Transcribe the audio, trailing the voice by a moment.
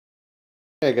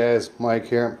Hey guys, Mike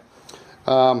here.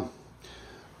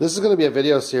 This is going to be a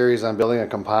video series on building a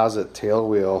composite tail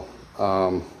wheel,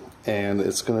 and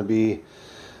it's going to be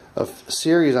a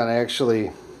series on actually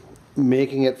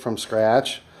making it from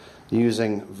scratch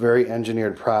using very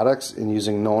engineered products and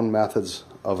using known methods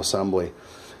of assembly.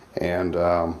 And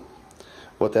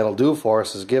what that'll do for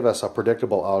us is give us a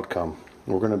predictable outcome.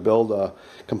 We're going to build a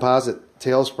composite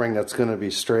tail spring that's going to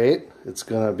be straight. It's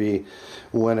going to be,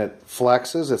 when it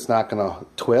flexes, it's not going to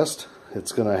twist.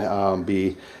 It's going to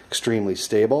be extremely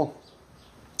stable,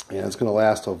 and it's going to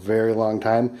last a very long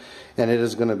time, and it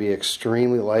is going to be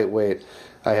extremely lightweight.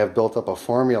 I have built up a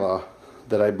formula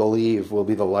that I believe will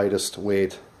be the lightest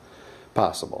weight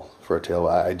possible for a tail.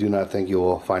 I do not think you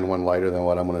will find one lighter than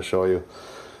what I'm going to show you.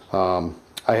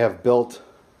 I have built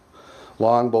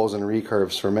long bows and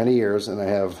recurves for many years, and I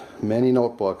have many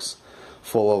notebooks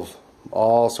full of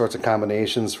all sorts of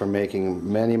combinations from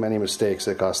making many mistakes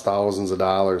that cost thousands of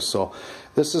dollars. So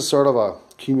this is sort of a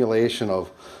accumulation of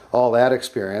all that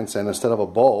experience, and instead of a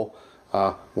bow,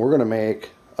 we're going to make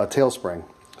a tail spring.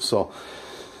 So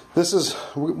this is,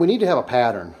 we need to have a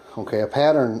pattern. Okay, a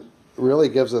pattern really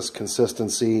gives us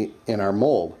consistency in our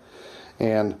mold,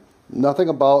 and nothing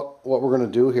about what we're going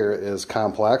to do here is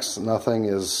complex. Nothing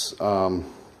is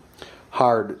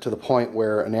hard to the point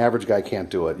where an average guy can't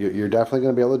do it. You're definitely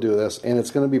going to be able to do this, and it's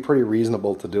going to be pretty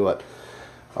reasonable to do it.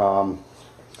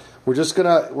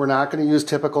 We're not going to use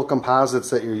typical composites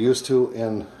that you're used to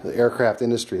in the aircraft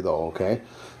industry, though. Okay,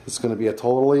 it's going to be a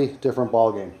totally different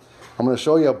ball game. I'm going to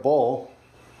show you a bow.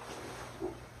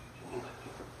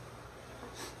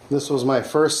 This was my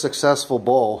first successful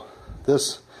bow.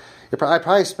 I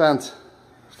probably spent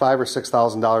 $5,000 or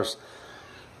 $6,000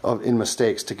 in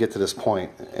mistakes to get to this point,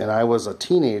 and I was a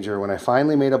teenager when I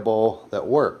finally made a bow that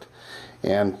worked.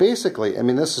 And basically, I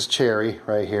mean, this is cherry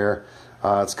right here.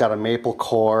 It's got a maple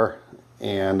core,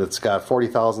 and it's got 40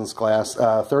 thousandths glass,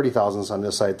 30 thousandths on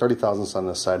this side, 30 thousandths on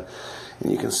this side.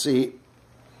 And you can see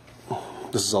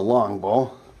this is a long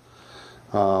bow.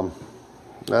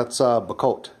 That's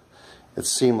Bacote.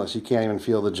 It's seamless. You can't even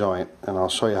feel the joint, and I'll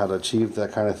show you how to achieve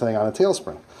that kind of thing on a tail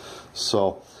spring.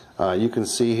 So you can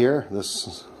see here,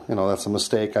 this, that's a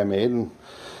mistake I made, and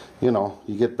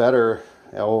you get better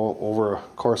over a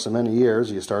course of many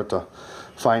years. You start to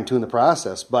fine-tune the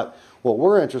process. But what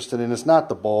we're interested in is not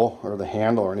the bow or the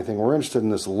handle or anything. We're interested in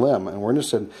this limb, and we're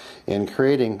interested in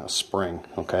creating a spring.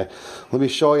 Okay, let me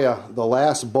show you the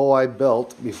last bow I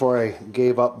built before I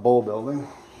gave up bow building.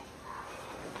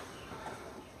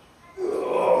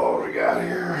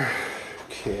 Here.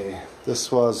 Okay,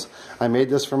 I made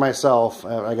this for myself.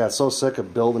 I got so sick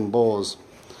of building bows.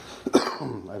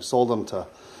 I've sold them to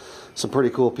some pretty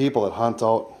cool people that hunt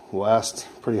out west,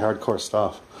 pretty hardcore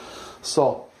stuff.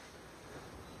 So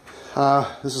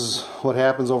this is what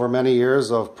happens over many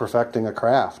years of perfecting a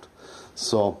craft.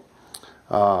 So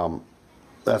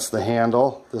that's the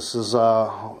handle. This is it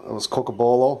was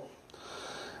Cocobolo.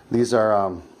 These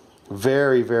are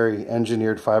very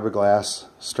engineered fiberglass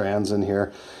strands in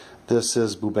here. This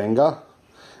is Bubenga.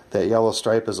 That yellow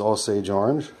stripe is Osage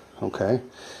orange. Okay,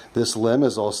 this limb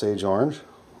is Osage orange.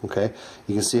 Okay,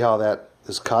 you can see how that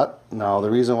is cut. Now the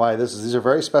reason why these are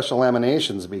very special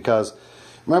laminations, because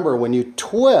remember, when you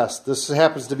twist, this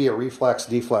happens to be a reflex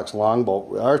deflex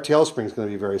longbow. Our tail spring is going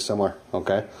to be very similar.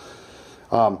 Okay,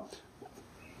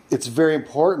 it's very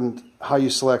important how you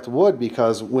select wood,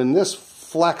 because when this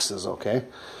flexes, okay,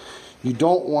 you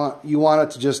want it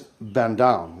to just bend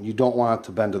down. You don't want it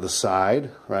to bend to the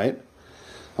side, right?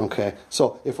 Okay,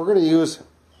 so if we're going to use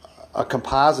a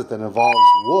composite that involves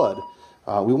wood,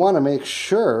 we want to make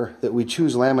sure that we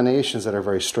choose laminations that are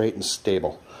very straight and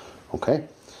stable. Okay,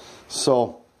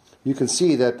 so you can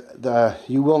see that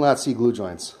you will not see glue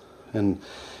joints, and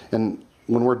when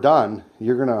we're done,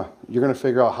 you're gonna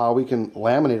figure out how we can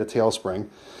laminate a tail spring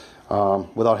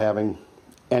without having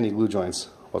any glue joints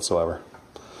whatsoever.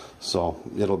 So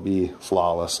it'll be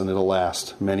flawless, and it'll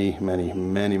last many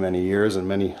years and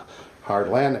many hard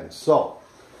landings. So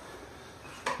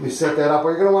let me set that up. What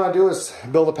you're going to want to do is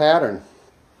build a pattern.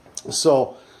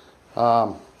 So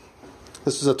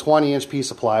this is a 20-inch piece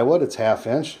of plywood. It's 1/2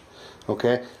 inch.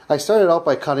 Okay, I started out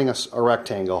by cutting a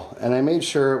rectangle, and I made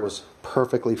sure it was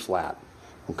perfectly flat.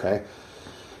 Okay,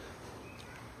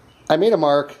 I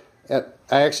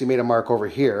actually made a mark over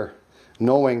here,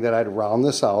 knowing that I'd round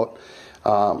this out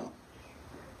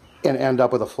and end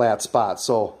up with a flat spot.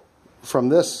 So from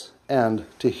this end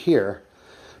to here,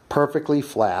 perfectly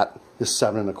flat, is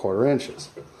 7 1/4 inches.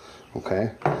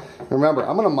 Okay, remember,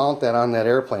 I'm going to mount that on that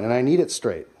airplane, and I need it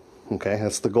straight. Okay,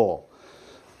 that's the goal.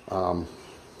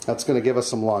 That's going to give us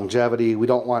some longevity. We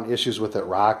don't want issues with it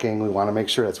rocking. We want to make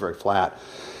sure it's very flat.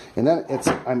 And then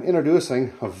I'm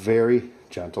introducing a very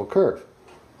gentle curve.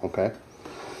 Okay,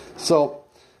 so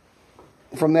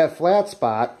from that flat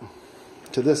spot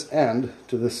to this end,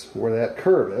 to this where that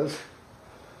curve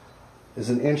is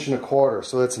 1.25 inches.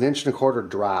 So that's 1.25 inches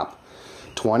drop.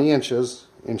 20 inches,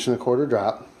 1.25 inch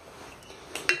drop.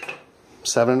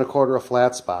 7.25 a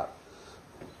flat spot.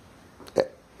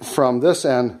 From this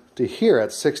end to here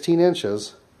at 16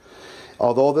 inches,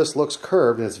 although this looks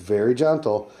curved and it's very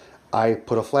gentle, I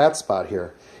put a flat spot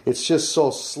here. It's just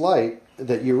so slight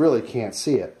that you really can't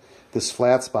see it. This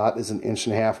flat spot is 1.5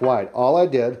 inches wide. All I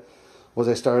did was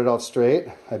I started out straight,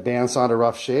 I bandsawed a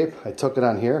rough shape, I took it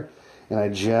on here, and I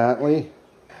gently,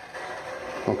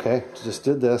 okay, just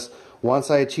did this.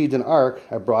 Once I achieved an arc,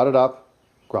 I brought it up,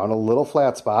 ground a little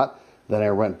flat spot, then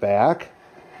I went back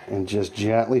and just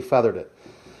gently feathered it.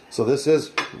 So this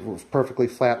is perfectly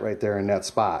flat right there in that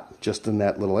spot, just in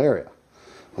that little area.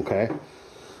 Okay.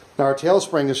 Now our tail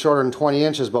spring is shorter than 20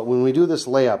 inches, but when we do this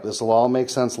layup, this will all make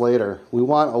sense later, we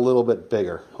want a little bit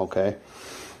bigger, okay?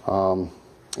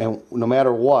 And no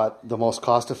matter what, the most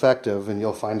cost-effective, and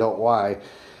you'll find out why,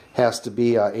 has to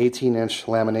be 18-inch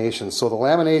laminations. So the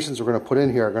laminations we're going to put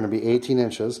in here are going to be 18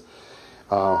 inches.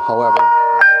 However,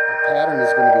 the pattern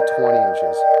is going to be 20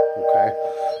 inches, okay?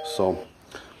 So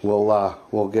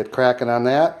we'll get cracking on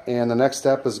that, and the next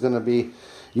step is going to be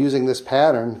using this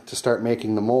pattern to start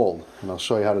making the mold, and I'll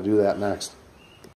show you how to do that next.